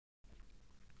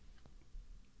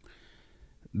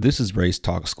This is Race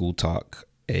Talk School Talk,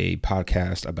 a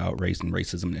podcast about race and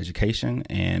racism in education.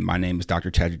 And my name is Dr.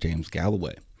 Chaddrick James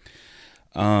Galloway.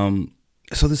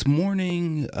 So this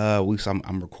morning,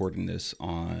 I'm recording this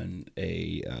on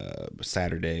a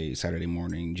Saturday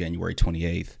morning, January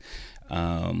 28th.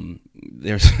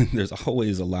 There's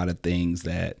always a lot of things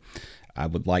that I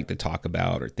would like to talk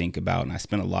about or think about, and I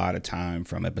spent a lot of time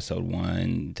from episode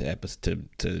 1 to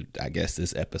I guess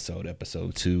this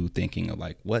episode 2, thinking of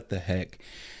like, what the heck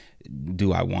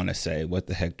do I want to say? What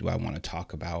the heck do I want to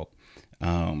talk about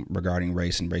regarding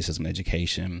race and racism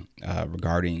education,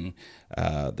 regarding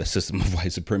the system of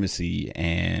white supremacy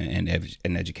and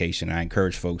education. I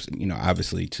encourage folks,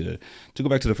 obviously to go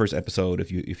back to the first episode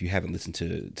if you haven't listened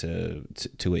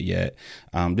to it yet,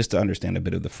 just to understand a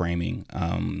bit of the framing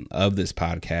of this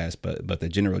podcast. But the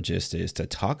general gist is to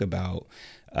talk about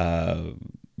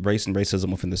race and racism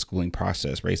within the schooling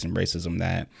process, race and racism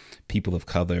that people of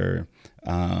color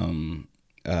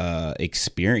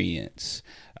experience.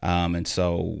 And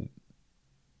so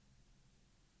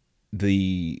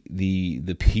the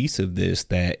piece of this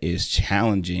that is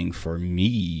challenging for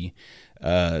me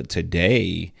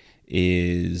today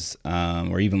is,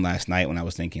 or even last night when I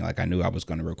was thinking, like I knew I was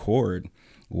going to record,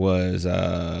 was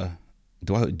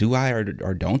do I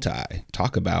or don't I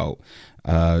talk about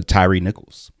Tyre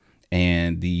Nichols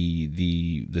and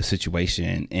the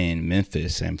situation in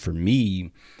Memphis? And for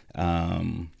me,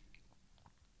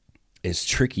 it's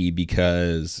tricky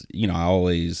because, I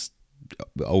always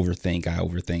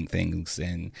overthink things.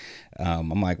 And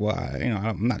I'm like, well,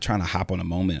 I'm not trying to hop on a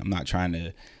moment. I'm not trying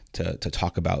to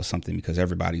talk about something because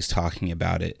everybody's talking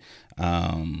about it.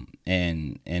 And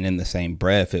in the same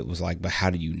breath, it was like, but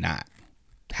how do you not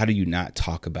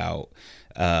talk about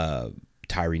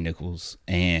Tyre Nichols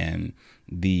and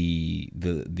the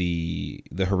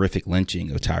horrific lynching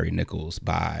of Tyre Nichols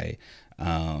by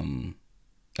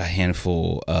a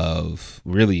handful of,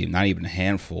 really not even a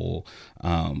handful,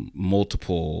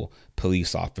 multiple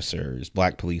police officers,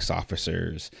 black police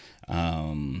officers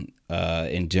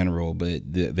in general, but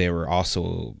there were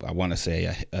also, I want to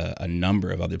say, a number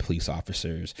of other police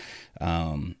officers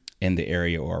in the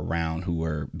area or around who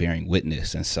were bearing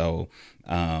witness. And so,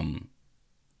 I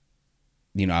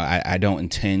don't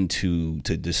intend to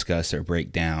discuss or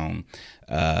break down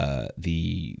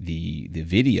the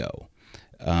video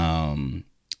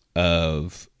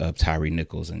of Tyre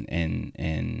Nichols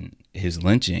and his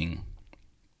lynching,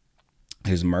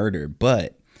 his murder,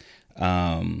 but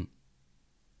it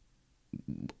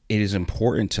is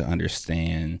important to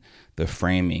understand the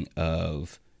framing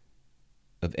of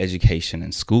education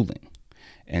and schooling.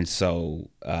 And so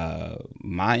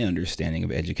my understanding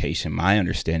of education, my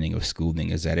understanding of schooling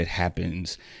is that it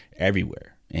happens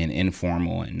everywhere in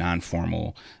informal and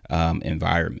non-formal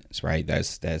environments, right?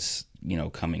 That's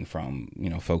coming from,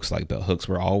 folks like Bell Hooks.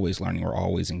 We're always learning, we're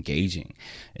always engaging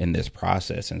in this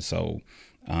process. And so,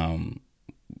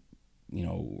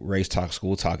 Race Talk,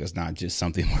 School Talk is not just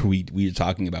something where we are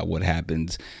talking about what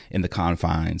happens in the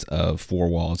confines of four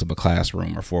walls of a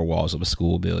classroom or four walls of a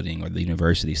school building or the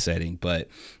university setting, but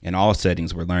in all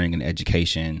settings where learning and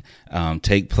education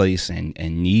take place and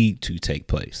need to take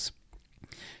place.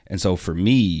 And so for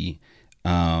me,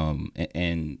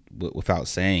 and without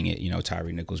saying it,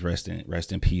 Tyre Nichols, rest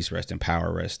in peace, rest in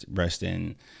power, rest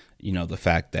in, the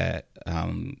fact that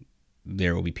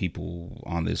there will be people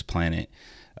on this planet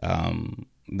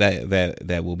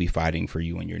that will be fighting for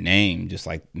you and your name, just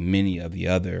like many of the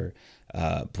other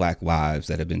black lives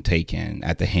that have been taken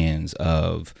at the hands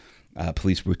of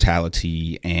police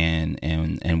brutality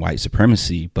and white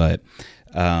supremacy. But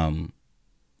one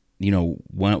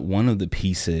of the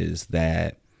pieces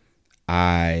that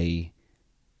I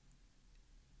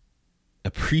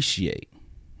appreciate,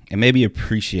 and maybe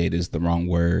appreciate is the wrong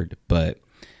word, but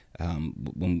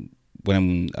when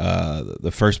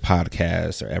the first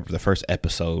podcast or the first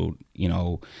episode,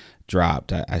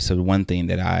 dropped, I said one thing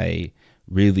that I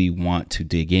really want to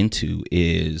dig into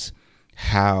is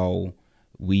how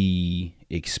we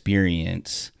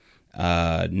experience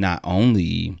not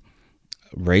only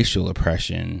racial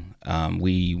oppression. I'm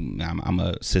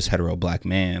a cis hetero black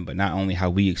man, but not only how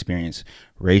we experience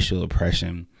racial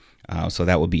oppression, so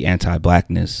that would be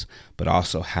anti-blackness, but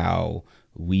also how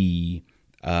we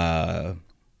live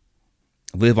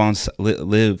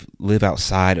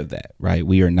outside of that, right?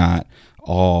 We are not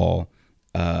all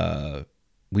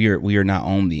we are not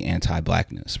only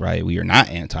anti-blackness, right? We are not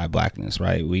anti-blackness,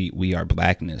 right? We are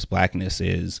blackness. Blackness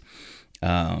is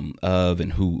of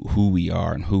and who we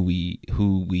are and who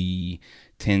we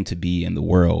tend to be in the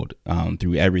world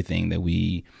through everything that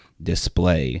we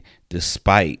display,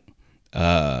 despite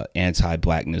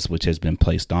anti-blackness which has been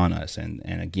placed on us. And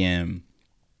again,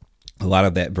 a lot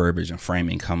of that verbiage and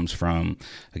framing comes from,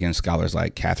 again, scholars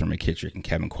like Catherine McKittrick and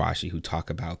Kevin Quashie, who talk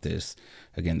about this,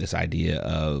 again, this idea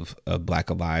of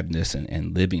Black aliveness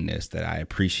and livingness that I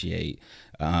appreciate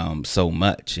so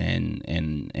much.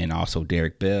 And also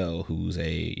Derek Bell, who's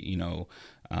one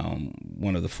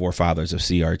of the forefathers of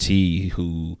CRT,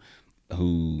 who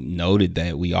noted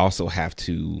that we also have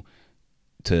to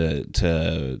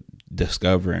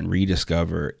discover and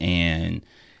rediscover and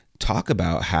talk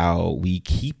about how we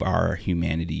keep our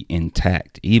humanity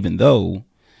intact, even though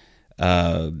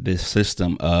this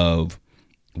system of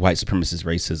white supremacist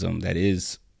racism that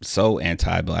is so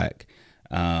anti-Black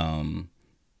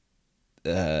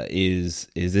is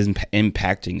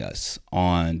impacting us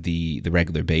on the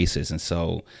regular basis. And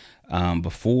so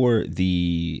before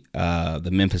the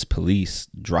Memphis police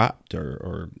dropped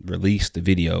or released the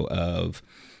video of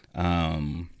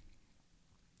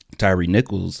Tyre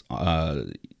Nichols,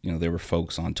 there were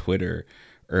folks on Twitter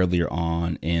earlier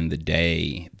on in the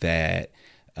day that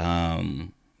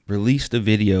released a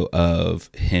video of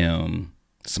him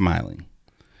smiling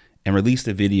and released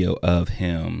a video of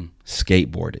him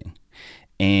skateboarding.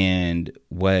 And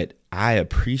what I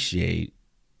appreciated,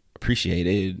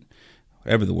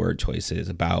 whatever the word choice is,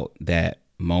 about that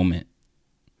moment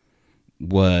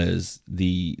was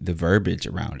the verbiage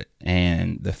around it,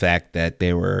 and the fact that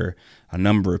there were a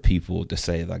number of people to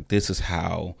say, like, this is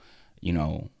how,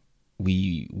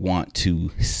 we want to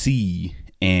see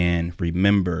and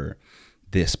remember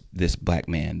this Black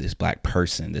man, this Black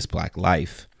person, this Black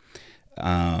life.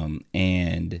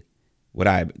 And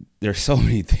there's so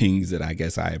many things that I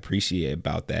guess I appreciate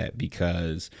about that,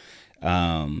 because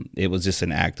it was just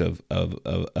an act of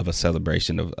a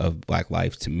celebration of Black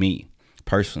life to me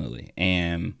personally,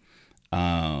 and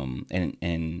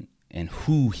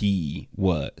who he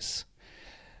was,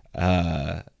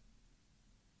 a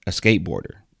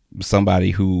skateboarder,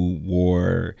 somebody who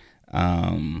wore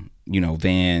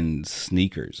Vans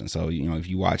sneakers. And so, if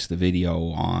you watch the video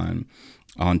on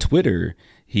Twitter,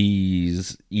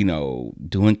 he's,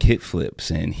 doing kick flips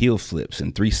and heel flips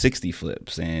and 360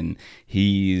 flips. And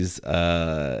he's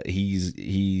doing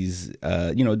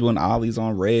ollies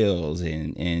on rails,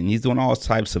 and he's doing all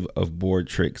types of board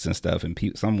tricks and stuff. And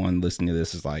someone listening to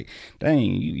this is like, dang,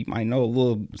 you might know a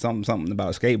little something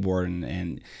about skateboarding.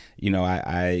 And,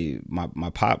 my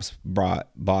pops bought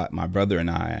my brother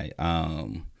and I,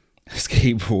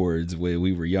 skateboards when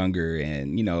we were younger.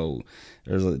 And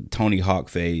there's a Tony Hawk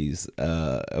phase,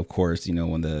 of course,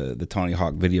 when the Tony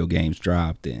Hawk video games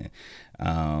dropped, and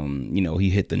he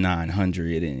hit the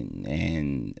 900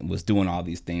 and was doing all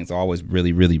these things. I always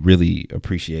really, really, really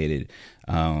appreciated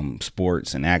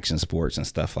sports and action sports and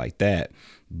stuff like that.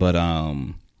 But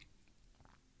I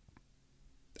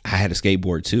had a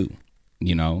skateboard too,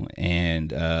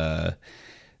 and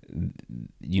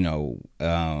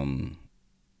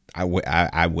I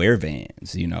wear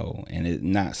Vans, and it's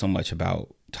not so much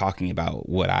about talking about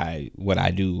what I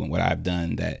do and what I've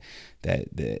done that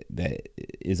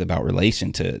is about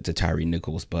relation to Tyre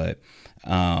Nichols, but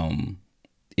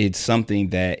it's something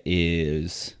that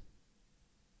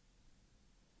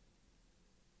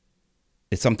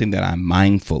I'm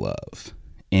mindful of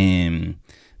in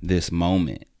this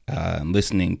moment.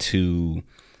 Listening to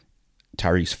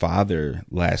Tyre's father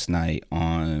last night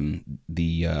on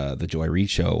the Joy Reid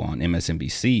show on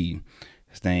MSNBC.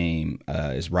 His name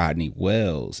is Rodney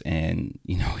Wells, and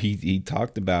he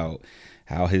talked about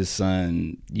how his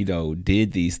son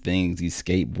did these things, these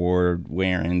skateboard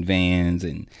wearing Vans,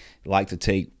 and like to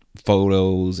take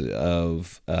photos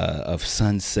of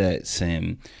sunsets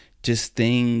and just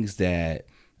things that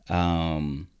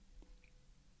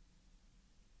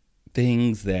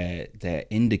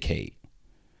indicate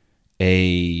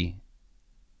a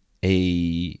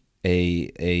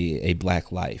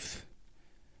Black life,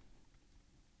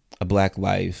 a Black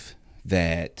life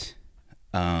that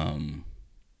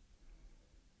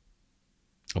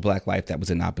was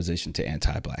in opposition to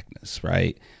anti-Blackness,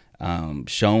 right?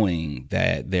 Showing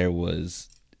that there was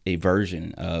a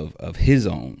version of his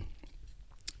own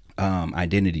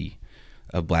identity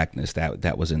of Blackness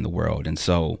that was in the world. And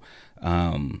so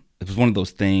it was one of those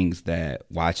things that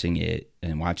watching it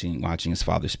and watching his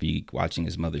father speak, watching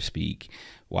his mother speak,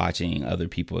 watching other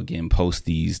people again post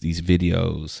these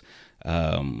videos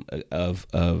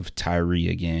of Tyre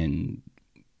again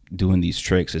doing these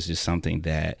tricks is just something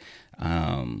that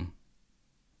I'll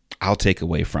take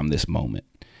away from this moment,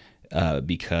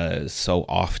 because so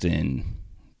often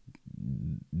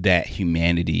that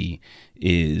humanity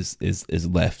is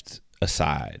left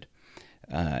aside,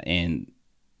 and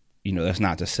that's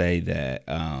not to say that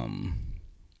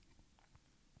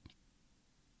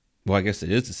well, I guess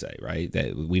it is to say, right,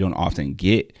 that we don't often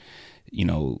get,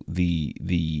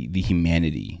 the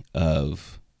humanity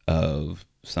of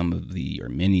some of the, or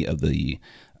many of the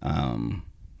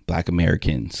Black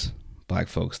Americans, Black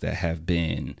folks that have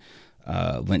been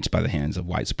lynched by the hands of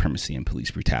white supremacy and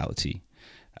police brutality.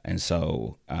 And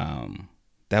so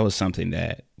that was something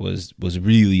that was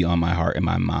really on my heart and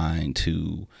my mind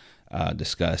to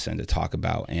discuss and to talk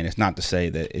about. And it's not to say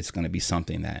that it's going to be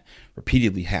something that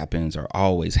repeatedly happens or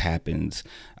always happens.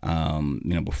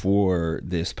 Before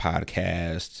this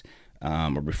podcast,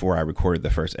 or before I recorded the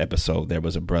first episode, there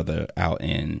was a brother out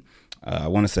in, I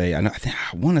want to say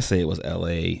it was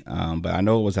LA, but I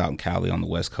know it was out in Cali on the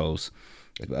West Coast,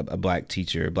 a black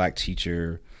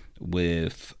teacher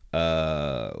with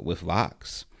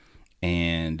locks.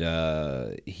 And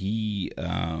he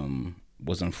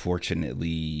was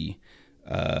unfortunately,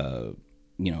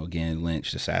 again,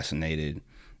 lynched, assassinated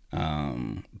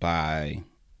by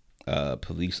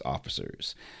police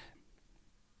officers.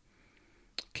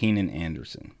 Keenan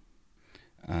Anderson.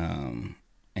 And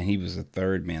he was the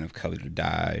third man of color to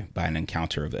die by an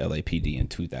encounter of the LAPD in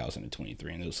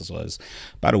 2023. And this was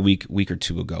about a week or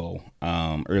two ago,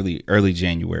 early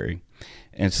January.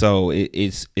 And so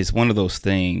it's one of those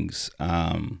things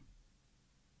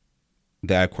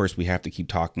that, of course, we have to keep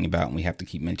talking about, and we have to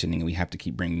keep mentioning, and we have to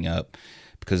keep bringing up,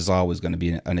 because it's always going to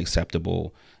be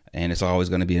unacceptable. And it's always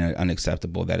going to be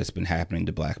unacceptable that it's been happening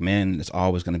to Black men. It's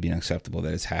always going to be unacceptable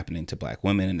that it's happening to Black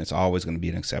women. And it's always going to be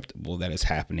unacceptable that it's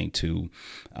happening to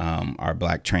our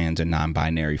Black, trans, and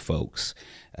non-binary folks,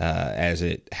 as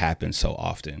it happens so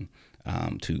often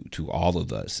to all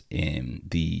of us in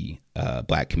the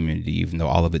Black community, even though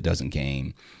all of it doesn't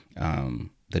gain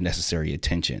the necessary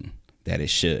attention that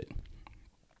it should.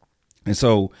 And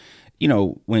so,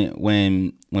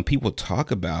 when people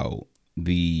talk about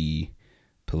the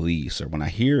police, or when I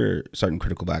hear certain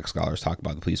critical Black scholars talk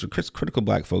about the police, or critical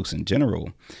Black folks in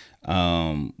general,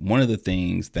 one of the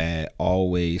things that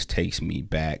always takes me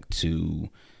back to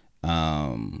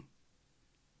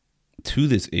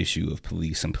this issue of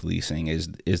police and policing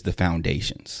is the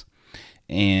foundations.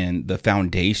 And the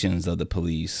foundations of the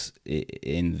police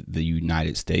in the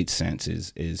United States sense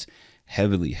is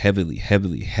heavily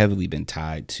been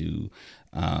tied to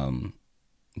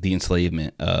the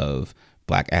enslavement of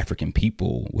Black African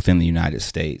people within the United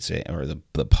States, or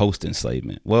the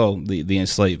post-enslavement. Well, the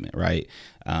enslavement, right?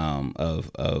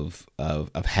 Of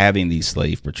having these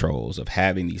slave patrols, of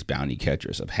having these bounty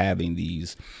catchers, of having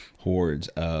these hordes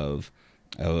of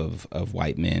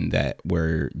white men that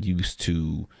were used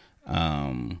to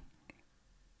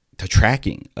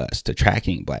tracking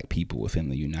Black people within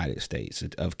the United States,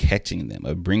 of catching them,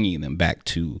 of bringing them back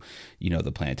to,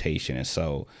 the plantation. And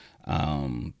so,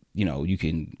 you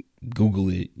can Google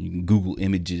it. You can Google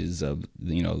images of,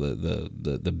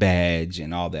 the badge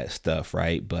and all that stuff,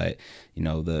 right? But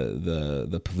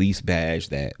the police badge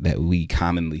that we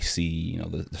commonly see,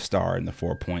 the star and the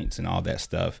 4 points and all that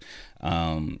stuff,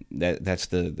 that's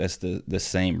the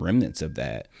same remnants of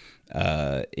that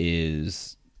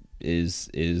is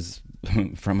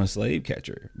from a slave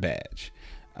catcher badge,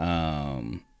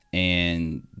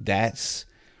 and that's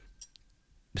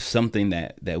something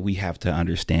that we have to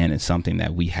understand, and something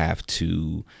that we have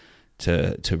to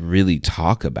really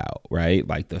talk about, right?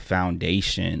 Like the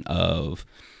foundation of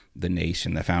the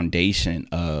nation, the foundation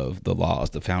of the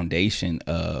laws, the foundation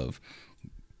of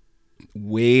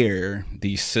where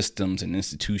these systems and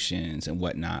institutions and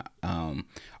whatnot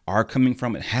are coming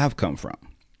from and have come from.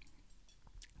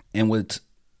 And what's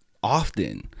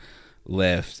often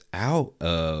left out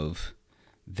of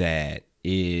that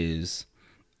is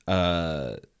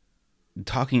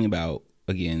talking about,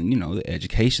 again, the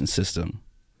education system.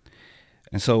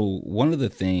 And so one of the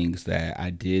things that I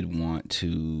did want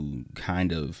to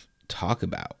kind of talk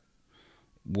about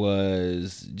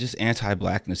was just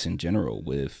anti-Blackness in general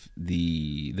with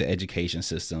the education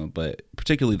system, but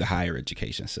particularly the higher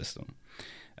education system.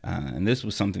 And this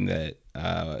was something that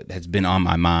has been on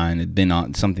my mind. It's been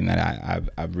on something that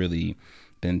I've really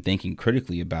been thinking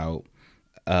critically about,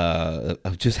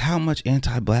 of just how much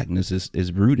anti-Blackness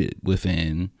is rooted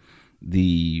within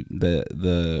the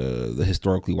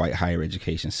historically white higher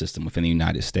education system within the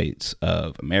United States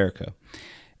of America.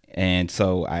 And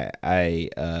so I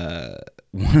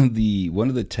one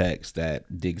of the texts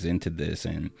that digs into this,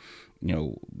 and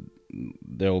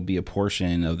there will be a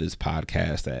portion of this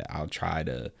podcast that I'll try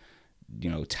to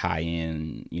tie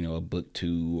in a book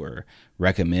to, or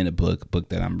recommend a book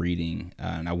that I'm reading,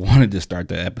 and I wanted to start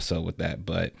the episode with that,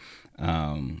 but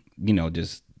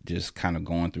just just kind of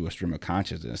going through a stream of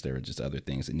consciousness, there were just other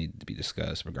things that needed to be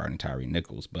discussed regarding Tyre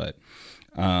Nichols. But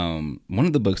one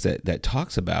of the books that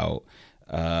talks about,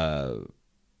 the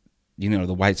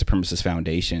white supremacist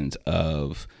foundations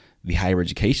of the higher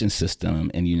education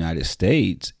system in the United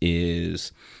States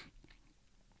is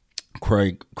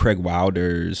Craig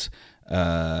Wilder's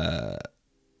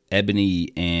Ebony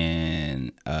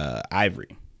and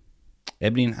Ivy.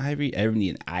 Ebony and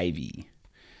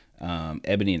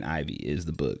Ivy is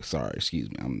the book. Sorry,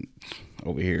 excuse me. I'm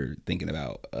over here thinking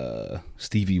about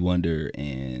Stevie Wonder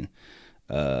and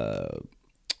what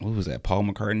was that? Paul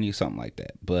McCartney, something like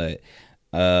that. But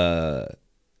no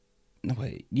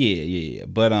wait, yeah.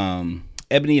 But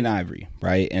Ebony and Ivory,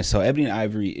 right? And so Ebony and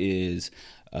Ivory is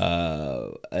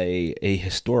a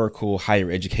historical higher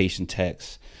education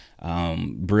text.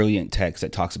 Brilliant text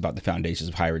that talks about the foundations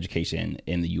of higher education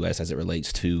in the U.S. as it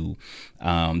relates to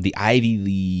the Ivy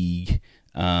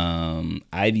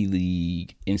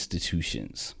League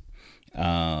institutions,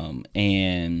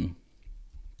 and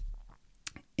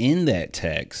in that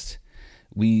text,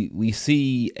 we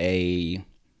see a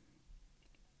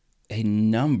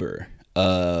number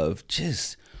of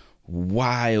just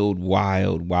wild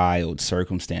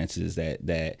circumstances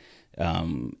that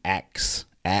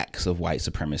acts of white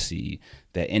supremacy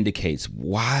that indicates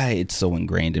why it's so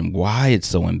ingrained and why it's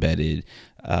so embedded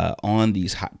on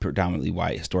these predominantly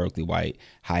white, historically white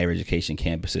higher education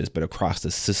campuses, but across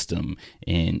the system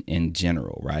in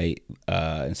general, right?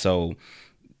 And so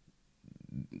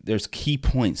there's key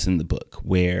points in the book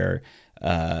where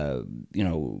Dr.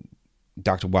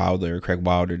 Craig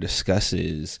Wilder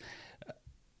discusses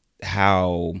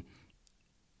how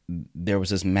there was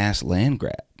this mass land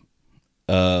grab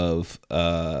in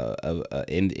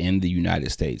the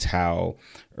United States, how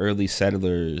early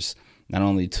settlers not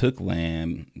only took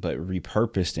land but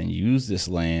repurposed and used this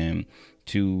land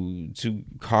to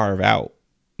carve out,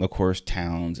 of course,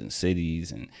 towns and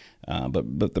cities, and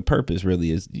but the purpose really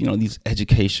is these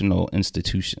educational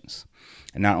institutions,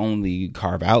 and not only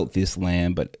carve out this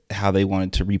land, but how they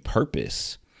wanted to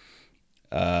repurpose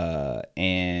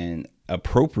and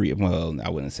appropriate, well, I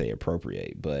wouldn't say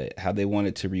appropriate, but how they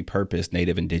wanted to repurpose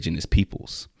Native Indigenous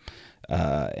peoples,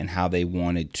 and how they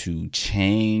wanted to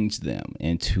change them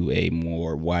into a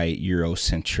more white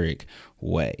Eurocentric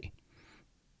way.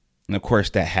 And of course,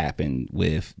 that happened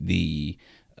with the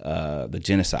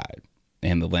genocide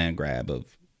and the land grab of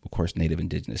course, Native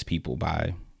Indigenous people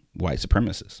by white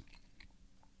supremacists.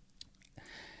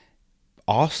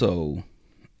 Also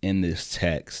in this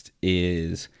text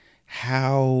is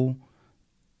how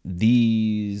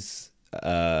these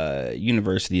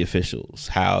university officials,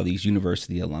 how these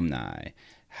university alumni,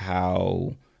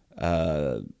 how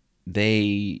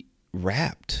they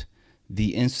wrapped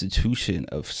the institution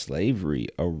of slavery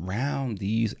around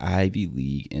these Ivy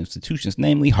League institutions,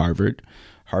 namely Harvard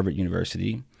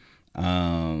University, but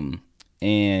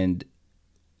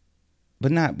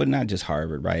not just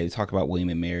Harvard, right? They talk about William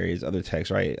and Mary's, other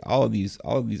texts, right? All of these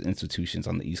institutions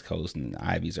on the East Coast and the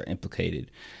Ivies are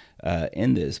implicated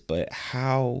in this, but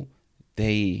how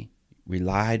they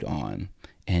relied on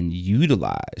and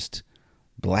utilized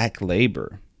black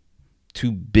labor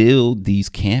to build these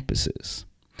campuses.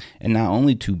 And not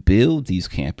only to build these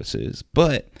campuses,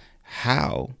 but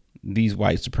how these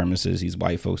white supremacists, these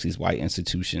white folks, these white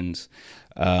institutions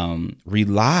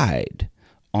relied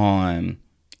on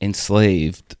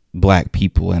enslaved black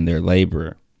people and their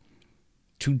labor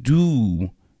to do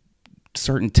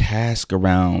certain tasks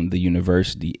around the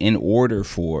university in order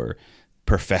for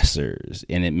professors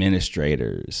and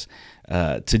administrators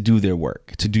to do their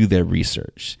work, to do their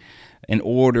research, in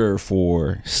order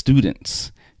for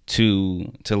students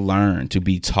to learn, to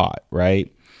be taught,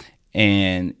 right?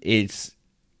 And it's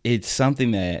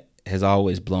something that has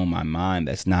always blown my mind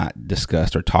that's not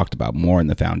discussed or talked about more in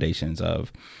the foundations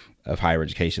of higher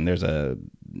education. There's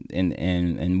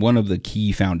in one of the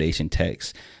key foundation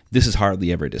texts, this is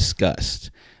hardly ever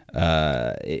discussed.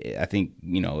 I think,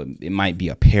 it might be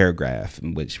a paragraph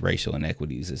in which racial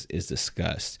inequities is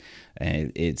discussed.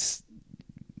 And it's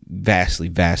vastly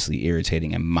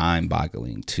irritating and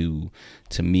mind-boggling to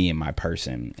me and my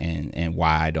person, and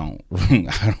why I don't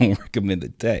recommend the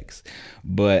text,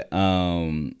 but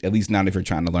at least not if you're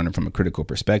trying to learn it from a critical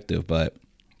perspective. But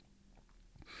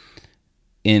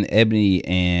in Ebony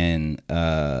and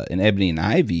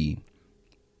Ivy,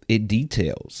 it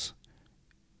details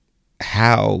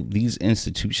how these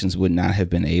institutions would not have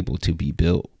been able to be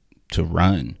built to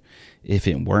run if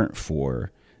it weren't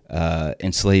for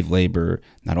enslaved labor,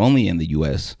 not only in the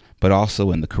U.S., but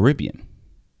also in the Caribbean,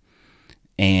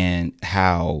 and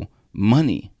how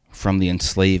money from the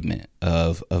enslavement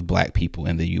of black people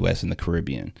in the U.S. and the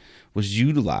Caribbean was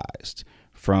utilized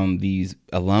from these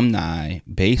alumni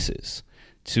bases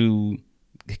to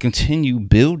continue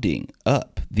building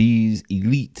up these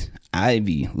elite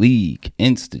Ivy League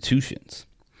institutions.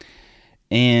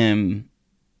 And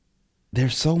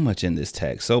there's so much in this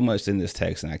text,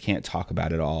 and I can't talk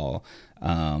about it all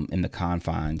in the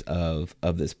confines of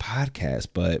this podcast,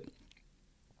 but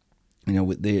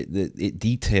it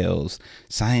details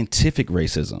scientific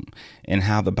racism and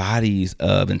how the bodies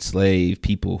of enslaved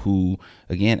people who,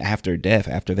 again, after death,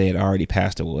 after they had already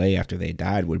passed away, after they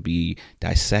died, would be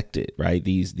dissected, right?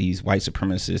 These white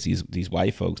supremacists, these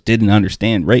white folks didn't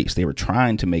understand race. They were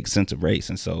trying to make sense of race.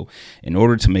 And so in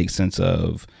order to make sense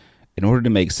of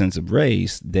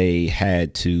race, they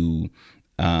had to,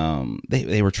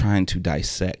 they were trying to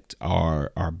dissect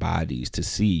our bodies to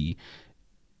see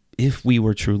if we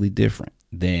were truly different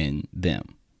than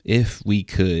them, if we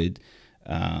could,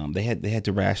 they had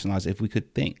to rationalize if we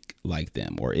could think like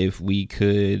them, or if we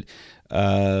could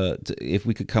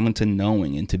come into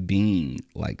knowing, into being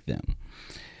like them,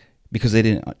 because they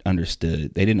didn't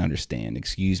understand,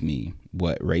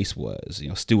 what race was.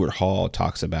 Stuart Hall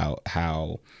talks about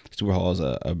how Stuart Hall is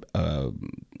a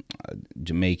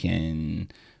Jamaican,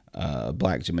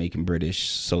 black Jamaican British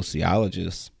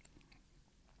sociologist,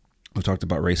 who talked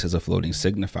about race as a floating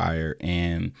signifier.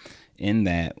 And in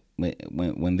that,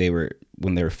 when they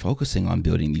were focusing on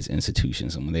building these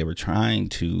institutions, and when they were trying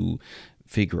to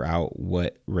figure out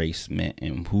what race meant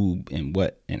and who and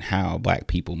what and how black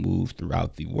people moved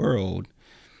throughout the world,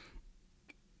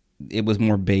 it was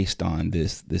more based on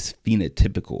this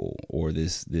phenotypical, or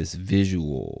this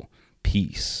visual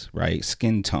piece, right?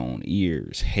 Skin tone,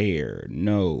 ears, hair,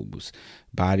 nose,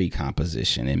 body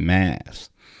composition, and mass.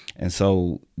 And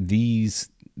so these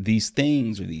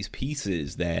things, or these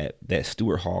pieces that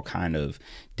Stuart Hall kind of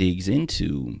digs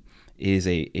into, is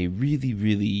a really,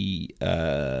 really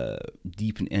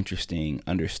deep and interesting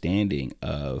understanding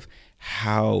of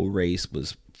how race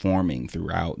was forming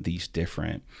throughout these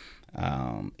different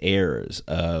eras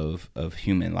of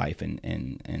human life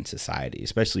and society,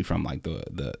 especially from like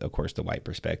the of course the white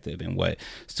perspective. And what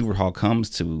Stuart Hall comes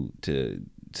to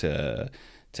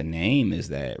name is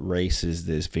that race is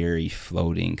this very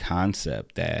floating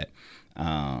concept that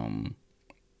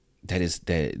is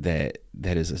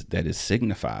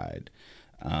signified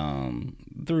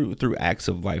through acts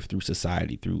of life, through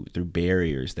society, through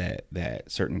barriers that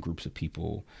certain groups of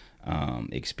people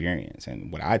experience. And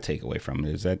what I take away from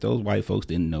it is that those white folks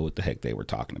didn't know what the heck they were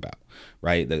talking about,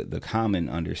 right? The common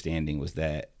understanding was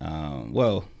that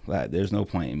there's no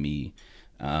point in me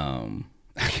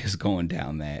I guess going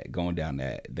down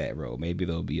that road. Maybe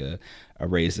there'll be a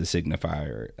race and a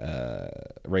floating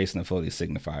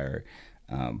signifier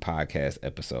podcast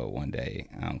episode one day,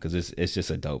 because it's just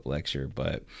a dope lecture.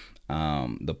 But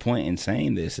the point in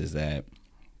saying this is that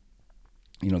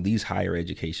these higher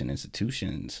education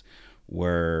institutions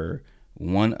were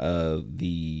one of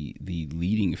the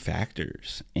leading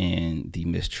factors in the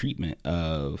mistreatment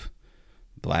of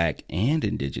Black and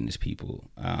indigenous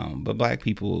people, but Black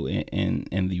people in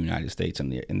the United States,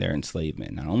 and their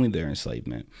enslavement. Not only their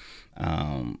enslavement,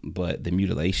 but the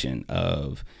mutilation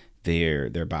of their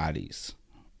bodies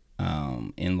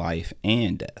in life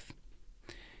and death.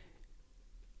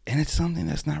 And it's something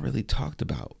that's not really talked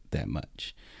about that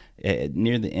much.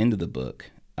 Near the end of the book,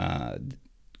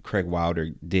 Craig Wilder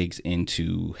digs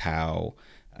into how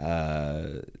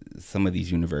some of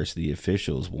these university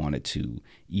officials wanted to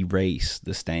erase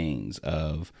the stains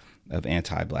of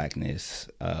anti-Blackness,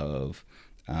 of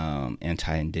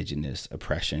anti-indigenous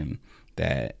oppression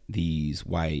that these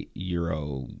white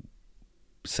Euro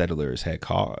settlers had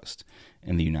caused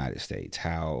in the United States.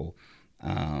 How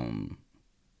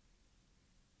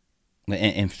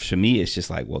and for me, it's just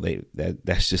like, well,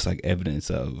 that's just like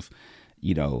evidence of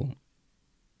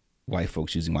white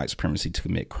folks using white supremacy to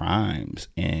commit crimes,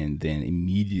 and then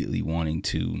immediately wanting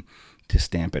to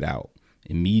stamp it out,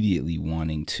 immediately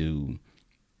wanting to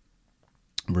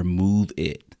remove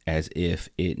it as if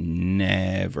it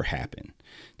never happened,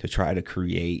 to try to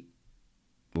create,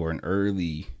 or an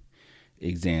early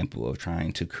example of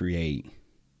trying to create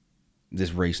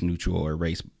this race neutral or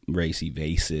race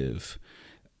evasive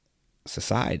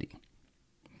society.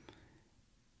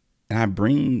 And I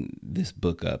bring this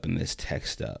book up and this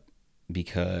text up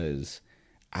because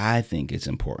I think it's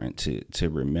important to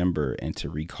remember and to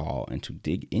recall and to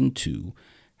dig into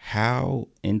how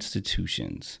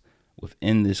institutions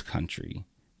within this country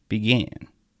began,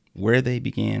 where they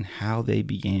began, how they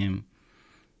began,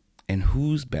 and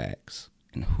whose backs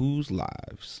and whose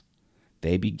lives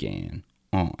they began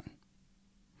on.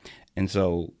 And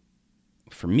so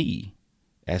for me,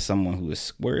 as someone who is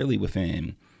squarely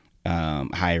within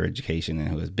higher education and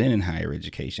who has been in higher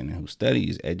education and who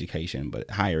studies education,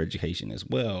 but higher education as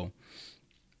well,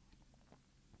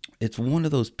 it's one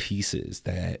of those pieces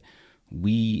that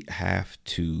we have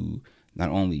to not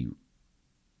only,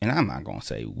 and I'm not going to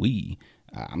say we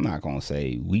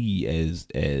as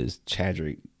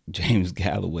Chaddrick, James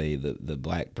Galloway, the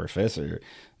black professor,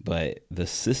 but the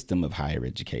system of higher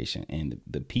education and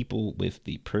the people with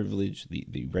the privilege,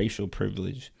 the racial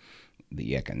privilege,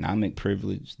 the economic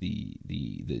privilege, the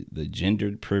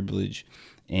gendered privilege,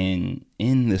 and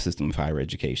in the system of higher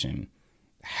education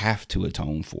have to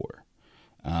atone for,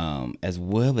 as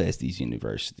well as these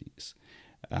universities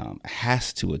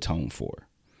has to atone for.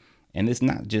 And it's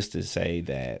not just to say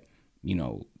that,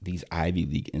 these Ivy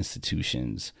League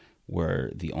institutions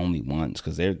were the only ones,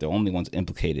 because they're the only ones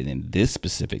implicated in this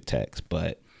specific text.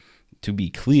 But to be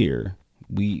clear,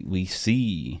 we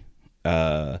see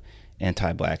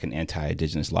anti-black and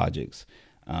anti-indigenous logics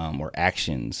or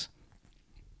actions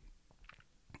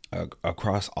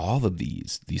across all of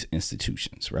these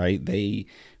institutions, right?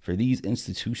 For these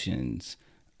institutions,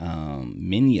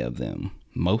 many of them,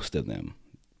 most of them,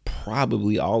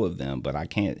 probably all of them, but I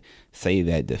can't say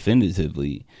that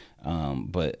definitively,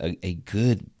 but a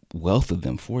good wealth of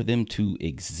them, for them to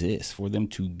exist, for them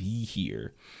to be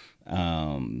here,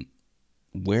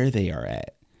 where they are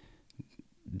at,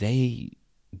 they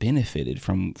benefited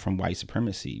from white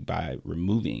supremacy by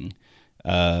removing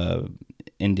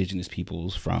indigenous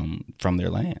peoples from their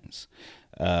lands.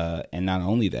 And not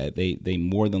only that, they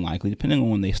more than likely, depending on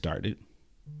when they started,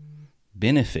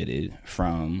 benefited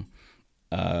from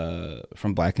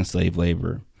black enslaved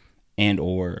labor and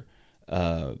or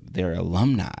their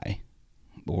alumni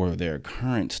or their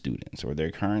current students or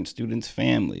their current students'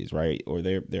 families, right? Or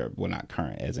they're well, not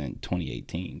current as in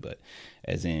 2018, but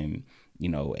as in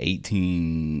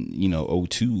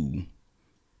 1802,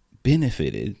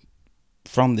 benefited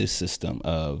from this system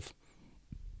of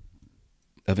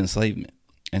enslavement.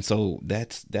 And so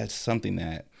that's something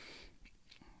that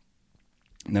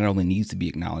not only needs to be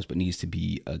acknowledged, but needs to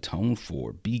be atoned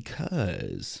for,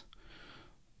 because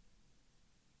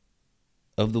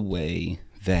of the way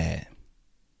that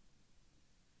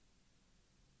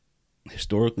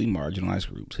historically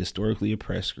marginalized groups, historically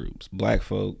oppressed groups, black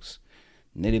folks,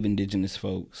 native indigenous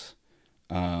folks,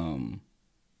 are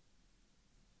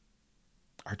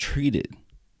treated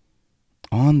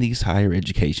on these higher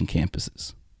education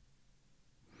campuses.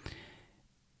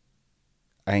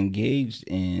 I engaged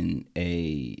in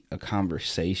a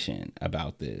conversation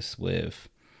about this with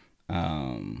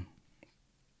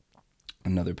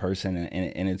another person,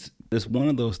 and it's one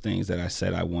of those things that I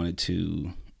said I wanted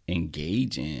to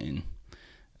engage in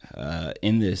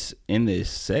this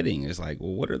setting. Is like,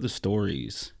 well, what are the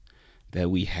stories that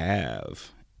we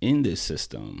have in this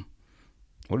system?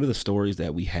 What are the stories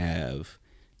that we have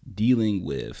dealing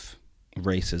with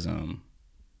racism,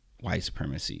 white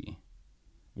supremacy,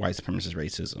 white supremacist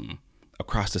racism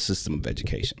across the system of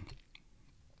education?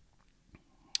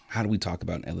 How do we talk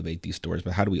about and elevate these stories,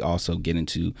 but how do we also get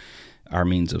into our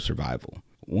means of survival?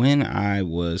 When I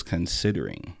was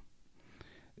considering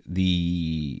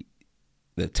the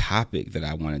topic that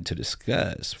I wanted to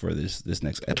discuss for this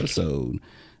next episode,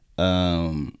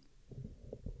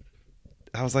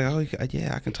 I was like, oh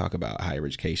yeah, I can talk about higher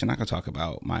education. I can talk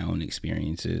about my own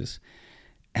experiences.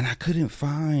 And I couldn't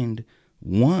find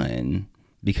one,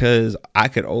 because I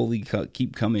could only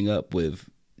keep coming up with,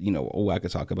 I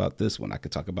could talk about this one, I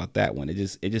could talk about that one. It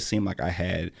just seemed like I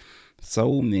had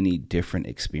so many different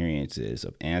experiences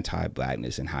of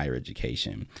anti-blackness in higher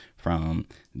education, from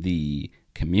the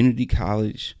community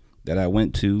college that I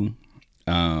went to,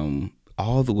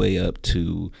 all the way up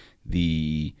to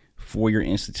the four-year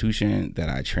institution that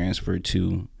I transferred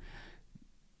to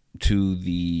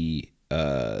the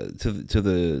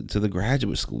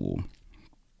graduate school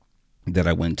that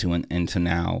I went to, and to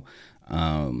now,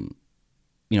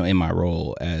 in my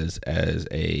role as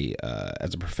a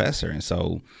professor. And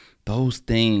so those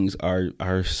things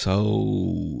are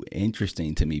so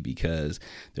interesting to me, because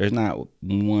there's not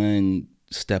one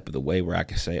step of the way where I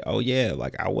can say, oh yeah,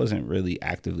 like I wasn't really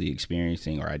actively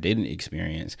experiencing, or I didn't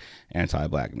experience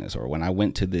anti-blackness, or when I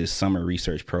went to this summer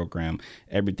research program,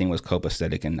 everything was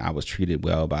copacetic and I was treated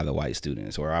well by the white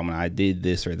students, or when I did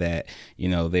this or that,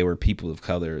 there were people of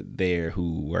color there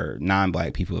who were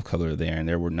non-black people of color there, and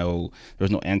there was no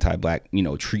anti-black,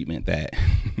 treatment that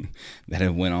that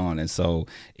have went on. And so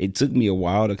it took me a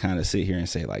while to kind of sit here and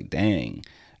say, like, dang,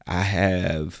 I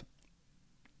have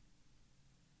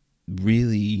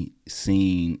really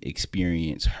seen,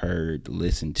 experienced, heard,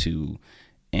 listened to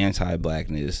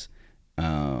anti-blackness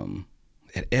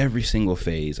at every single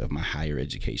phase of my higher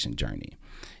education journey.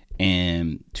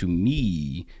 And to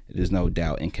me, there's no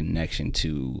doubt in connection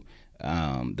to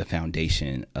the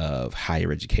foundation of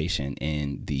higher education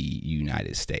in the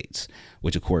United States,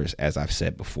 which, of course, as I've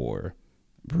said before,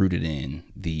 rooted in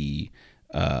the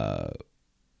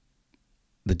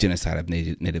genocide of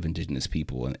Native Indigenous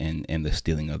people and the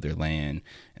stealing of their land,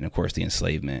 and of course the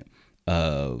enslavement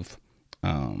of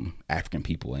African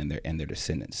people and their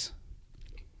descendants.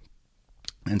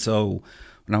 And so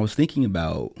when I was thinking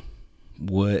about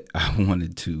what I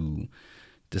wanted to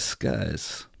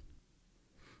discuss,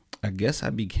 I guess I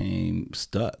became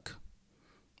stuck.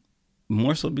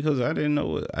 More so because I didn't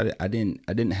know, I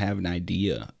didn't have an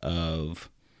idea of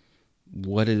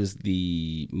what is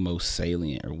the most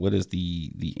salient, or what is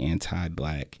the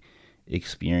anti-Black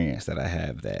experience that I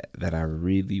have that I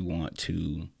really want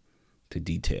to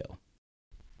detail.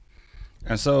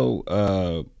 And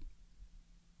so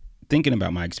thinking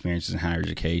about my experiences in higher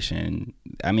education,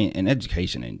 I mean, in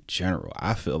education in general,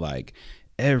 I feel like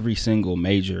every single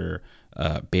major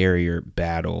barrier,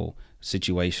 battle,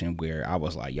 situation where I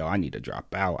was like, yo, I need to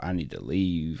drop out, I need to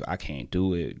leave, I can't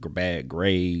do it, bad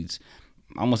grades,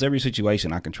 almost every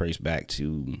situation I can trace back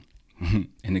to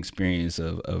an experience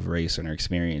of race, and an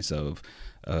experience of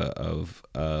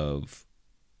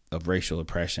racial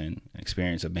oppression,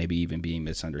 experience of maybe even being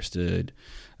misunderstood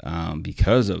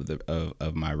because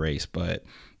of my race. But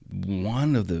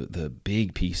one of the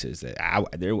big pieces that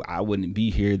I wouldn't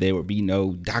be here, there would be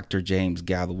no Dr. James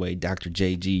Galloway, Dr.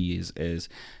 JG,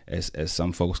 as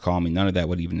some folks call me. None of that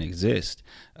would even exist.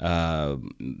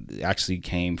 Actually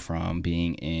came from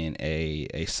being in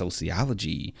a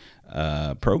sociology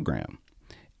program,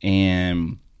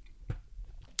 and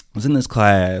was in this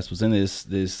class, was in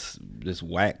this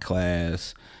whack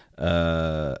class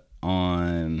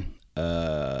on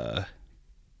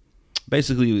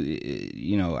basically,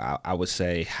 you know, I would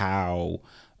say how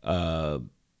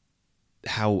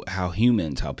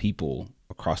humans, how people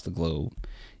across the globe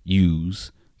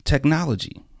use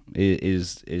technology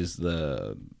is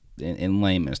the, in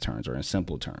layman's terms, or in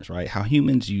simple terms, right? How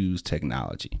humans use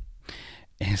technology.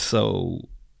 And so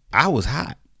I was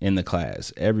hot in the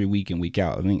class every week and week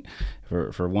out. I think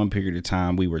for one period of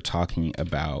time we were talking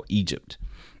about Egypt,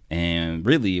 and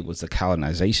really it was the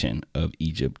colonization of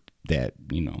Egypt that,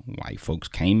 you know, white folks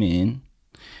came in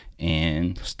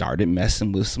and started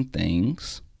messing with some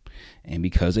things. And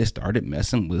because they started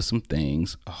messing with some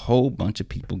things, a whole bunch of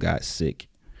people got sick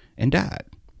and died.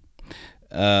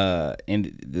 And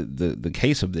the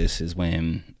case of this is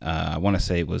when I want to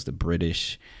say it was the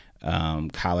British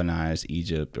colonized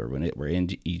Egypt, or when it were in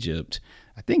Egypt.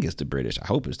 I think it's the British. I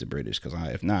hope it's the British, because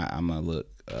if not, I'm gonna look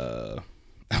I'm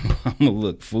gonna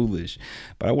look foolish.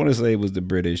 But I want to say it was the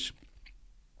British,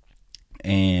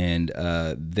 and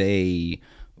they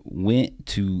went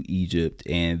to Egypt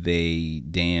and they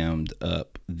dammed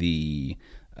up the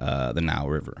Nile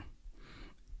River,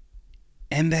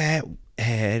 and that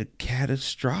had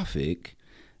catastrophic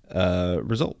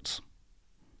results.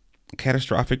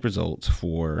 Catastrophic results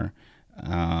for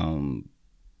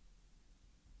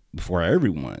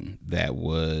everyone that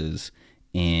was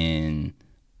in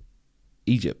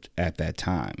Egypt at that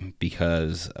time,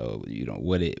 because you know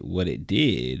what it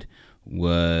did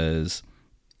was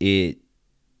it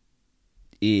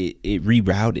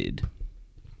rerouted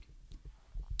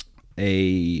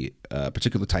a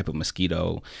particular type of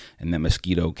mosquito, and that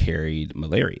mosquito carried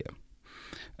malaria.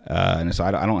 And so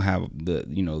I don't have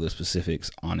the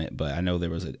specifics on it, but I know there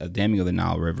was a damming of the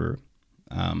Nile River.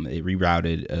 It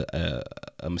rerouted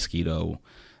a mosquito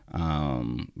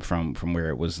from where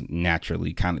it was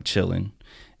naturally kind of chilling,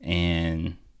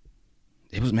 and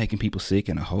it was making people sick,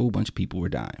 and a whole bunch of people were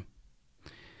dying.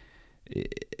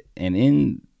 And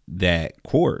in that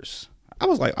course, I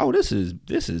was like, oh, this is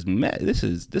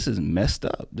messed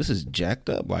up. This is jacked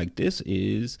up. Like, this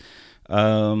is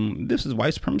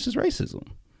white supremacist racism.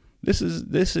 This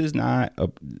is not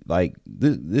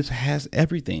this has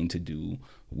everything to do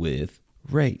with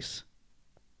race.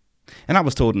 And I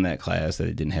was told in that class that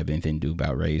it didn't have anything to do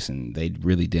about race, and they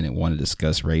really didn't want to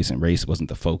discuss race, and race wasn't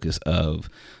the focus of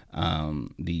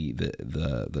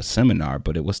the seminar,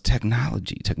 but it was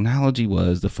technology. Technology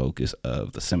was the focus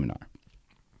of the seminar.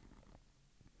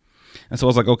 And so I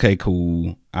was like, okay,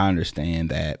 cool, I understand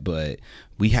that, but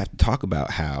we have to talk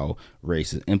about how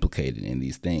race is implicated in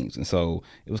these things. And so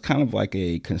it was kind of like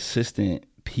a consistent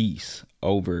piece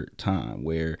over time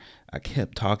where I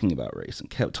kept talking about race and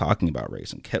kept talking about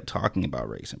race and kept talking about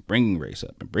race and bringing race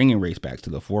up and bringing race back to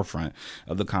the forefront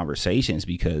of the conversations,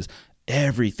 because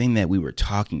everything that we were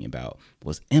talking about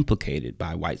was implicated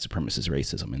by white supremacist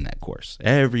racism in that course.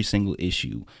 Every single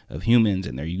issue of humans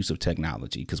and their use of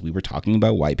technology, because we were talking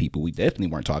about white people. We definitely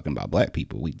weren't talking about black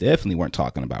people. We definitely weren't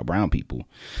talking about brown people.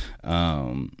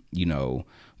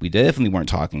 We definitely weren't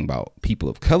talking about people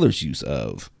of color's use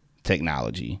of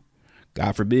technology.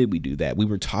 God forbid we do that. We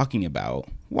were talking about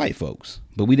white folks,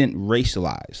 but we didn't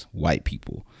racialize white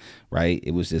people, right?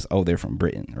 It was just, oh, they're from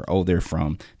Britain, or, oh, they're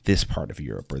from this part of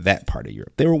Europe or that part of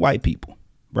Europe. They were white people,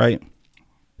 right?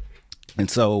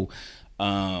 And so,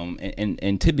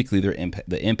 and typically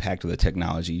the impact of the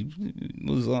technology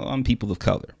was on people of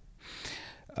color,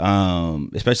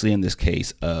 especially in this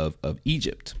case of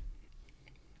Egypt.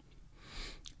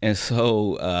 And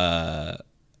so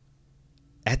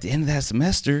at the end of that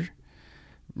semester,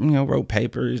 wrote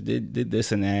papers, did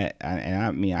this and that.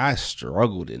 I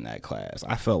struggled in that class.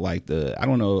 I felt like I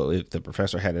don't know if the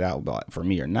professor had it out for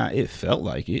me or not. It felt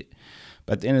like it.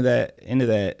 But at the end of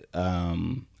that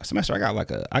semester, I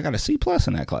got a C+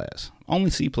 in that class. Only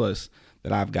C+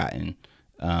 that I've gotten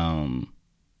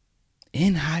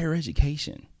in higher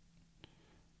education.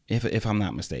 If I'm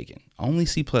not mistaken, only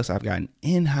C+ I've gotten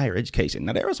in higher education.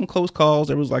 Now there were some close calls.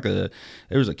 There was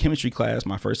a chemistry class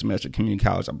my first semester at community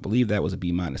college. I believe that was a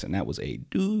B-, and that was a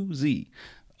doozy.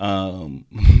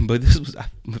 But this was,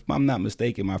 if I'm not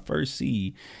mistaken, my first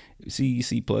C+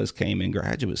 came in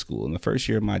graduate school in the first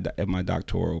year of my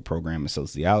doctoral program in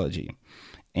sociology.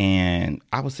 And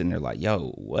I was sitting there like,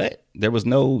 yo, what? There was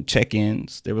no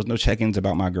check-ins. There was no check-ins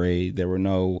about my grade. There were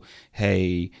no,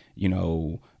 hey,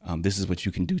 this is what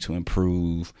you can do to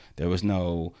improve. There was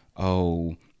no,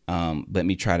 let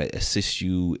me try to assist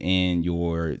you in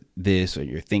your this or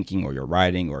your thinking or your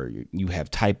writing, or you have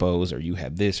typos, or you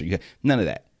have this, or you have none of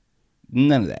that.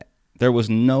 None of that. There was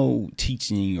no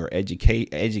teaching or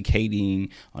educating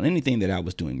on anything that I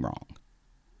was doing wrong.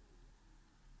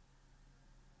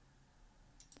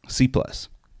 C+.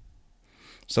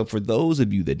 So for those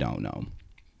of you that don't know,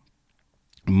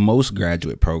 most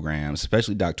graduate programs,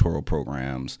 especially doctoral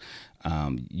programs,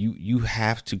 you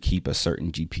have to keep a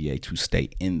certain GPA to stay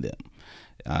in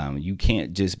them. You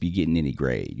can't just be getting any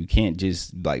grade. You can't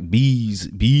just like B's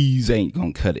ain't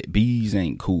gonna cut it. B's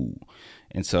ain't cool.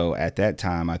 And so at that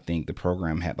time, I think the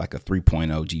program had like a 3.0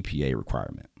 GPA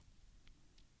requirement.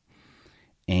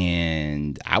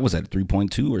 And I was at a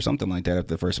 3.2 or something like that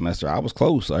after the first semester. I was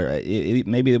close.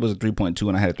 Maybe it was a 3.2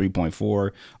 and I had a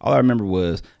 3.4. All I remember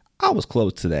was I was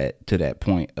close to that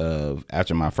point of,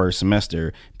 after my first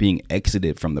semester, being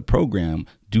exited from the program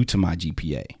due to my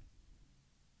GPA.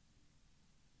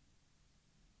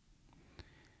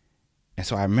 And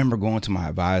so I remember going to my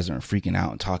advisor and freaking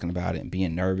out and talking about it and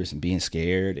being nervous and being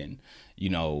scared. And,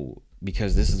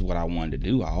 because this is what I wanted to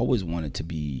do. I always wanted to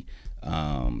be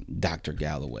Dr.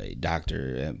 Galloway.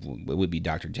 It would be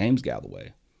Dr. James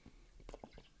Galloway.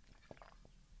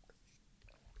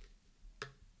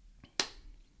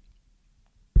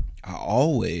 I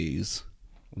always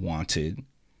wanted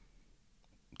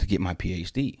to get my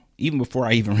PhD. Even before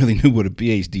I even really knew what a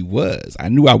PhD was, I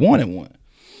knew I wanted one.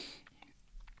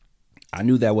 I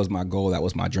knew that was my goal, that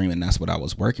was my dream, and that's what I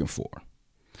was working for.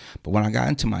 But when I got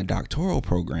into my doctoral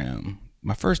program,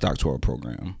 my first doctoral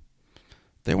program,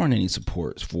 there weren't any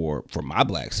supports for my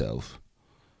black self.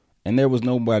 And there was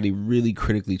nobody really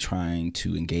critically trying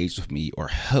to engage with me or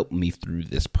help me through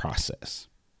this process.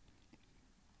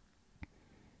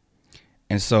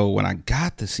 And so when I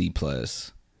got the C+,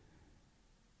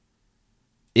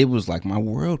 it was like my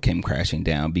world came crashing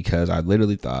down, because I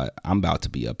literally thought, I'm about to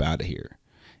be up out of here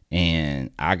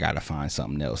and I got to find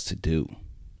something else to do.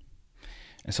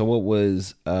 And so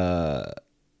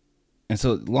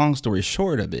long story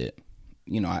short of it,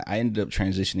 I ended up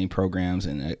transitioning programs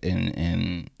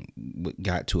and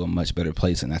got to a much better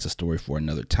place. And that's a story for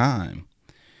another time.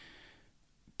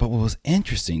 But what was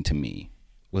interesting to me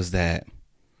was that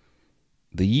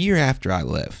the year after I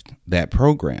left that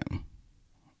program,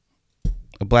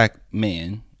 a black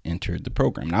man entered the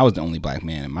program. And I was the only black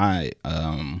man in my,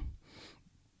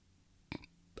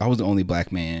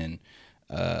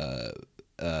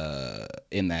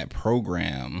 in that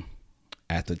program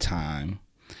at the time.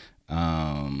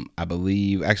 I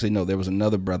believe, actually, no, there was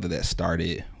another brother that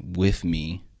started with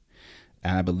me,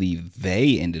 and I believe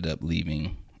they ended up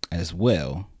leaving as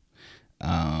well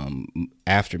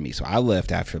after me. So I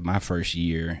left after my first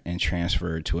year and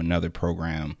transferred to another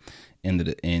program in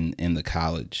the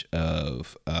college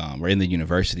of or in the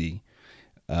university.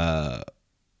 But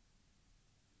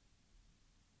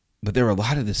there were a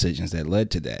lot of decisions that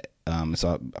led to that. So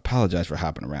I apologize for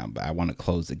hopping around, but I want to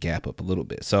close the gap up a little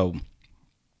bit. So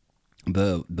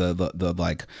The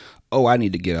like, oh, I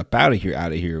need to get up out of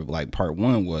here. Like part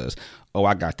one was, oh,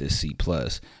 I got this C+.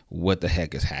 What the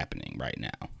heck is happening right now?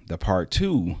 The part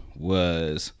two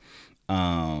was,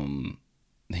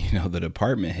 the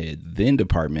department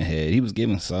head, he was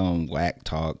giving some whack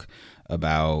talk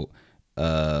about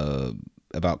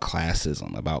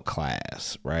classism, about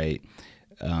class, right?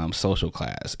 Social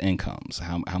class, incomes,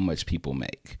 how much people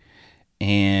make.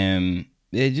 And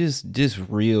they're just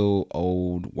real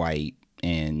old white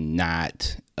and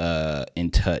not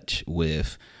in touch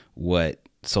with what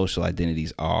social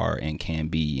identities are and can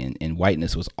be. And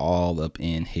whiteness was all up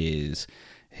in his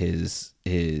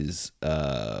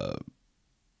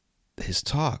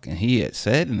talk. And he had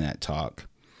said in that talk,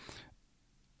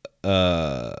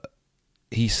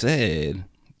 he said,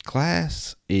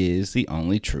 class is the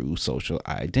only true social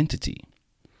identity.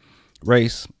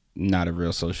 Race, not a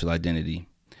real social identity.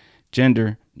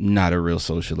 Gender, not a real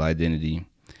social identity.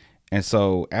 And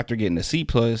so after getting a C+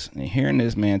 and hearing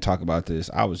this man talk about this,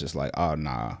 I was just like, oh,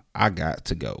 nah, I got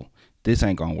to go. This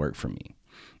ain't going to work for me.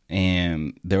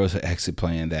 And there was an exit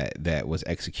plan that was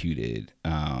executed.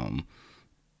 And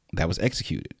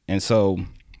so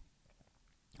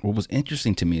what was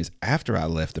interesting to me is after I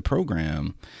left the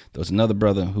program, there was another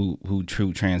brother who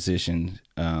true transitioned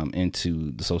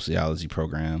into the sociology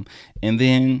program. And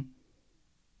then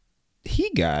he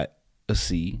got a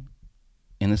C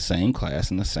in the same class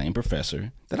and the same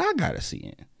professor that I got a C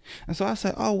in. And so I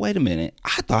said, oh, wait a minute.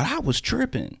 I thought I was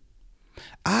tripping.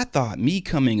 I thought me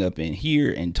coming up in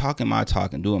here and talking my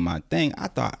talk and doing my thing, I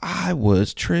thought I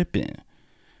was tripping.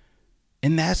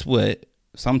 And that's what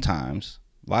sometimes,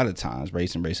 a lot of times,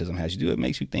 race and racism has you do. It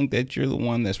makes you think that you're the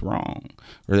one that's wrong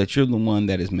or that you're the one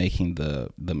that is making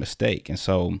the mistake. And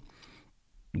so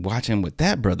watching what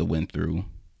that brother went through,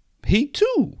 he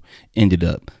too ended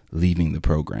up leaving the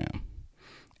program.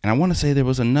 And I want to say there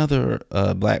was another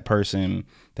black person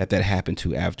that happened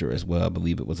to after as well. I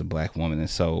believe it was a black woman. And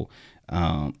so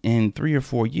in 3 or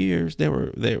 4 years, there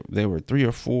were 3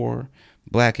 or 4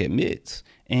 black admits,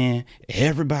 and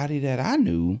everybody that I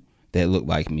knew that looked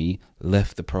like me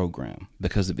left the program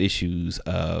because of issues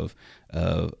of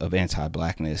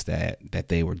anti-blackness that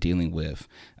they were dealing with,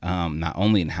 not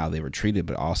only in how they were treated,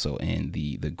 but also in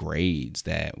the grades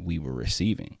that we were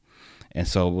receiving. And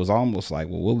so it was almost like,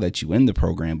 well, we'll let you in the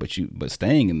program, but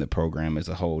staying in the program is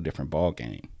a whole different ball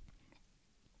game.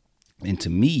 And to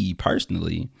me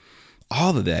personally,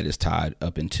 all of that is tied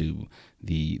up into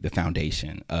the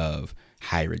foundation of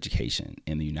higher education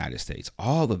in the United States.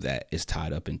 All of that is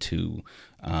tied up into,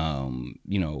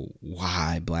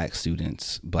 why black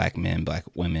students, black men, black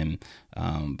women,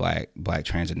 black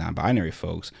trans and non-binary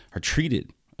folks are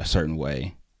treated a certain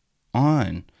way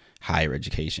on higher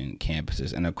education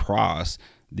campuses and across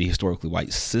the historically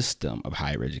white system of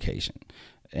higher education.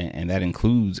 And that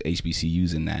includes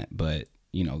HBCUs in that, but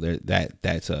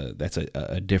that's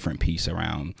a different piece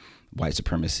around white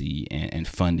supremacy and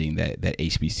funding that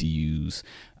HBCUs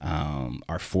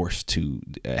are forced to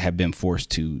have been forced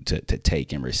to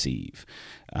take and receive,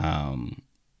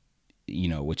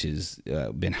 which has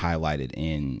been highlighted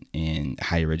in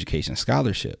higher education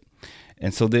scholarship.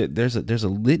 And so there's a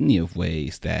litany of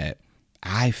ways that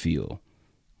I feel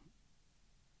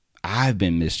I've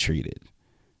been mistreated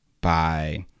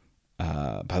by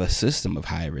the system of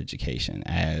higher education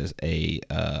as a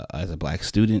black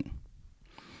student,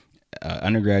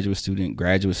 undergraduate student,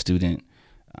 graduate student,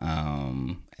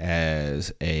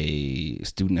 as a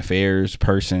student affairs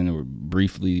person, or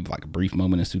briefly, like a brief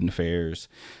moment in student affairs,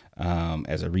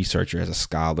 as a researcher, as a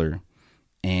scholar.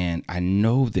 And I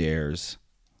know there's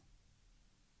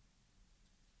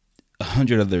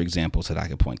 100 other examples that I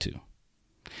could point to.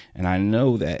 And I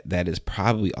know that is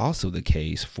probably also the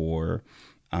case for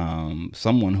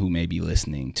someone who may be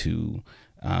listening to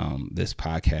this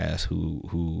podcast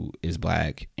who is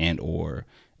black and or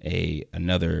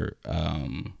another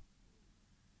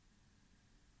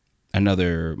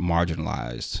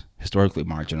historically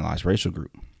marginalized racial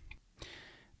group.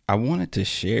 I wanted to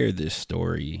share this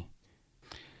story.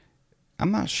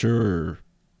 I'm not sure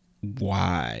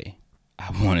why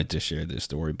I wanted to share this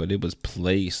story, but it was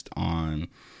placed on,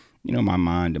 my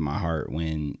mind and my heart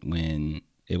when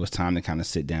it was time to kind of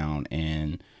sit down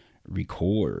and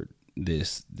record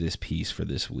this piece for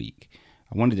this week.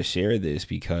 I wanted to share this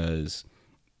because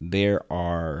there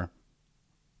are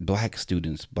black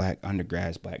students, black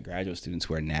undergrads, black graduate students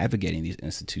who are navigating these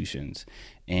institutions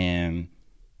and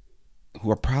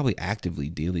who are probably actively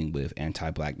dealing with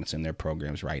anti-blackness in their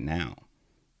programs right now.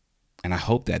 And I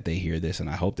hope that they hear this, and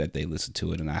I hope that they listen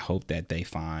to it, and I hope that they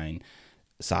find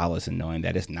solace in knowing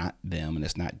that it's not them, and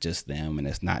it's not just them, and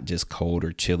it's not just cold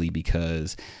or chilly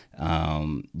because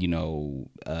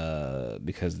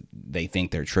because they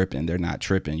think they're tripping. They're not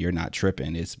tripping. You're not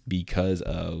tripping. It's because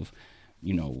of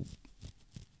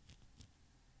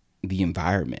the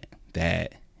environment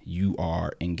that you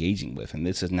are engaging with. And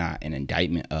this is not an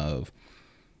indictment of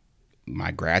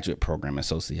my graduate program in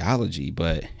sociology,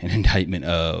 but an indictment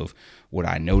of what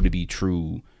I know to be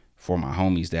true for my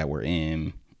homies that were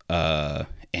in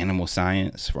animal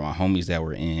science, for my homies that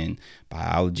were in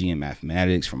biology and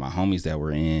mathematics, for my homies that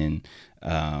were in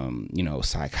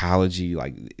psychology,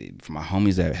 like for my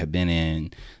homies that have been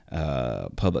in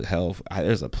public health.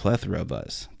 There's a plethora of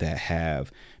us that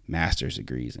have master's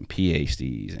degrees and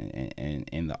PhDs and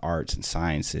in the arts and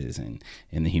sciences and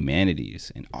in the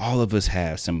humanities, and all of us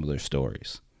have similar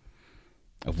stories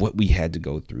of what we had to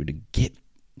go through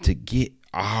to get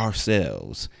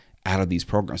ourselves out of these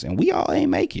programs. And we all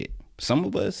ain't make it. Some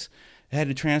of us had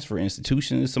to transfer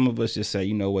institutions. Some of us just say,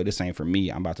 you know what, this ain't for me.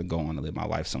 I'm about to go on and live my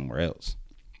life somewhere else,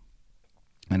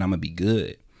 and I'm gonna be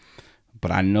good.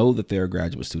 But I know that there are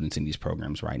graduate students in these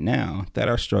programs right now that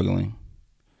are struggling,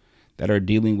 that are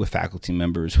dealing with faculty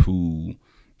members who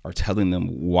are telling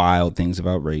them wild things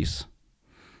about race,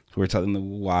 who are telling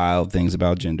them wild things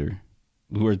about gender,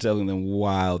 who are telling them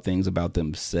wild things about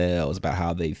themselves, about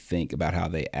how they think, about how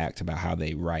they act, about how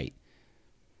they write.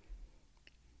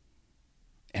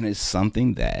 And it's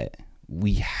something that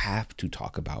we have to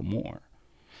talk about more.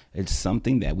 It's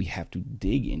something that we have to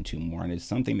dig into more. And it's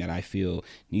something that I feel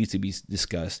needs to be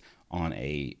discussed on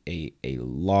a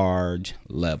large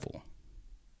level.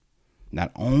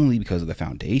 Not only because of the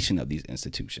foundation of these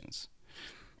institutions,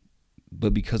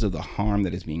 but because of the harm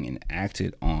that is being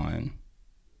enacted on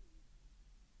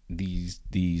these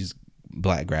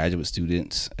Black graduate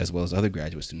students, as well as other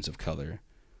graduate students of color,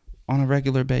 on a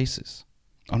regular basis,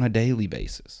 on a daily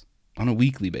basis, on a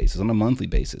weekly basis, on a monthly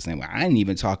basis. And I ain't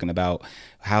even talking about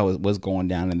how it was going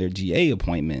down in their GA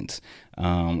appointments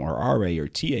or RA or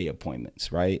TA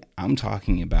appointments, right? I'm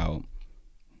talking about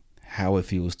how it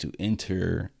feels to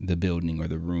enter the building or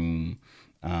the room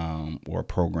or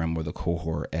program or the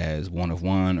cohort as one of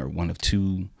one or one of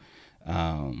two,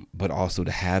 but also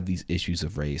to have these issues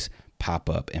of race pop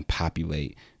up and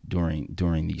populate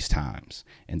during these times,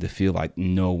 and to feel like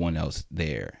no one else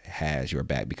there has your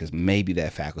back because maybe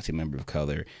that faculty member of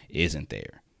color isn't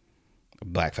there. A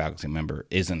Black faculty member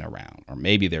isn't around, or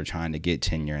maybe they're trying to get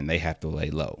tenure and they have to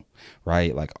lay low,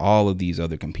 right? Like all of these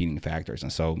other competing factors.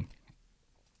 And so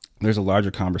there's a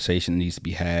larger conversation that needs to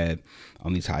be had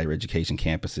on these higher education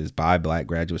campuses by Black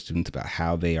graduate students about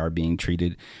how they are being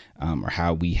treated, or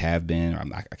how we have been.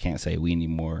 I can't say we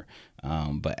anymore,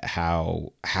 but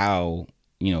how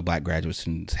Black graduate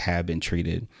students have been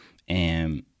treated,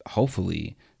 and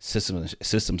hopefully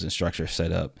systems and structure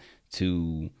set up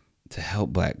to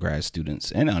help Black grad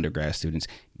students and undergrad students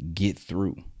get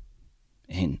through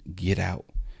and get out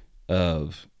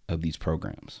of these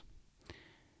programs.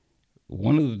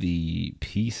 One of the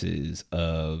pieces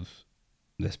of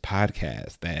this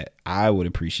podcast that I would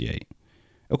appreciate,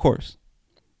 of course,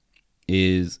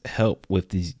 is help with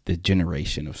the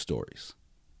generation of stories,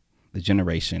 the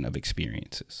generation of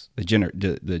experiences, the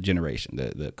generation,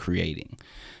 the creating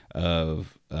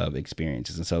of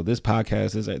experiences. And so this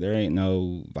podcast is there ain't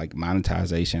no like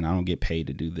monetization. I don't get paid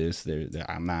to do this.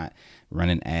 I'm not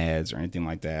running ads or anything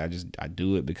like that. I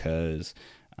do it because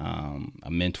a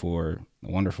mentor,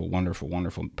 a wonderful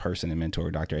person and mentor,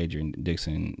 Dr. Adrian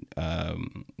Dixon,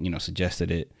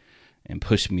 suggested it and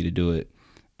pushed me to do it.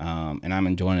 And I'm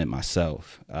enjoying it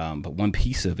myself. But one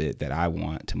piece of it that I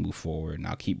want to move forward, and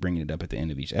I'll keep bringing it up at the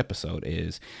end of each episode,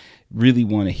 is really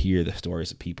want to hear the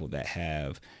stories of people that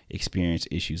have experienced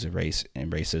issues of race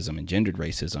and racism and gendered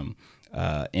racism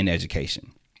in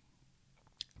education.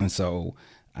 And so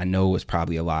I know it's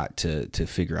probably a lot to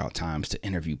figure out times to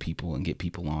interview people and get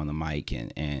people on the mic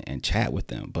and chat with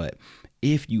them. But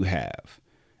if you have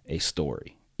a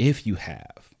story, if you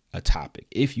have a topic,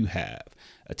 if you have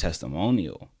a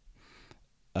testimonial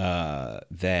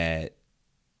that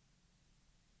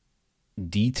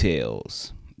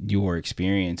details your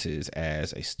experiences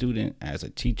as a student, as a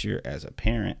teacher, as a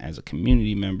parent, as a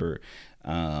community member,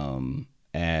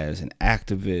 as an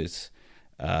activist,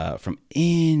 from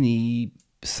any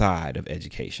side of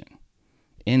education,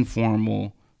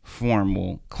 informal,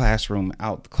 formal, classroom,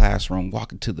 out the classroom,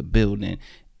 walking to the building,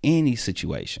 any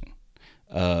situation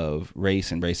of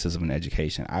race and racism in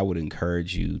education, I would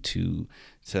encourage you to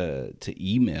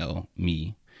email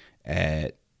me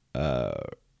at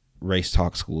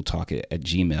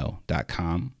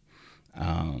racetalkschooltalk@gmail.com,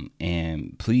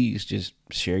 and please just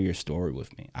share your story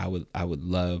with me. I would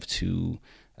love to,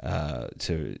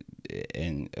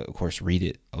 and of course, read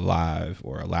it live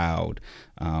or aloud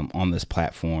on this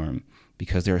platform,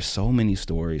 because there are so many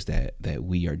stories that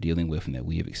we are dealing with and that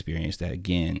we have experienced that,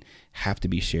 again, have to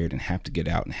be shared and have to get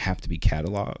out and have to be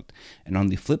cataloged. And on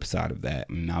the flip side of that,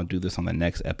 and I'll do this on the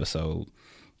next episode,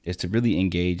 is to really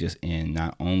engage us in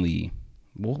not only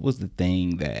what was the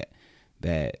thing that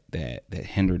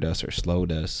hindered us or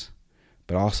slowed us,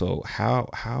 but also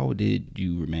how did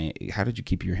you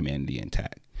keep your humanity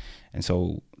intact? And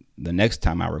so the next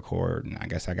time I record, and I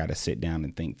guess I got to sit down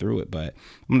and think through it, but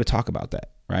I'm going to talk about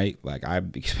that, right? Like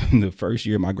the first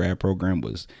year of my grad program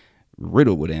was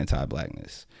riddled with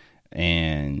anti-Blackness,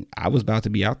 and I was about to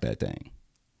be out that thing,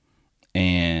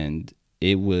 and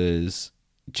it was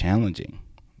challenging,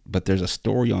 but there's a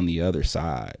story on the other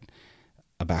side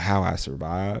about how I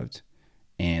survived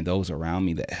and those around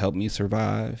me that helped me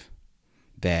survive,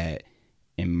 that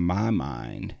in my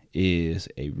mind is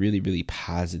a really, really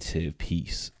positive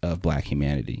piece of Black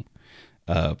humanity,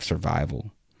 of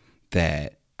survival,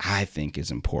 that I think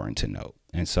is important to note.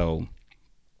 And so,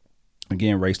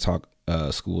 again, race talk,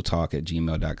 school talk at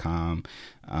gmail.com.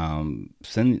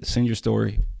 Send your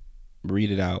story,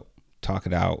 read it out, talk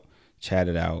it out, chat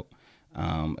it out.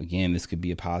 Again, this could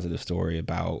be a positive story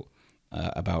about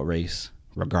race,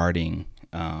 regarding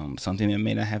something that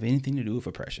may not have anything to do with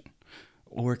oppression,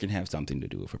 or it can have something to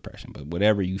do with oppression. But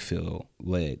whatever you feel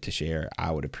led to share,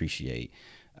 I would appreciate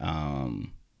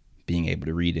being able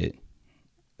to read it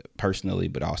personally,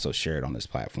 but also share it on this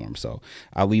platform. So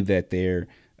I'll leave that there.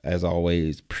 As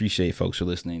always, appreciate folks for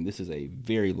listening. This is a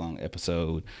very long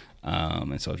episode.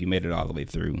 And so if you made it all the way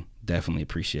through, definitely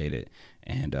appreciate it.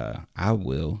 And I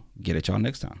will get at y'all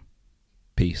next time.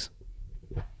 Peace.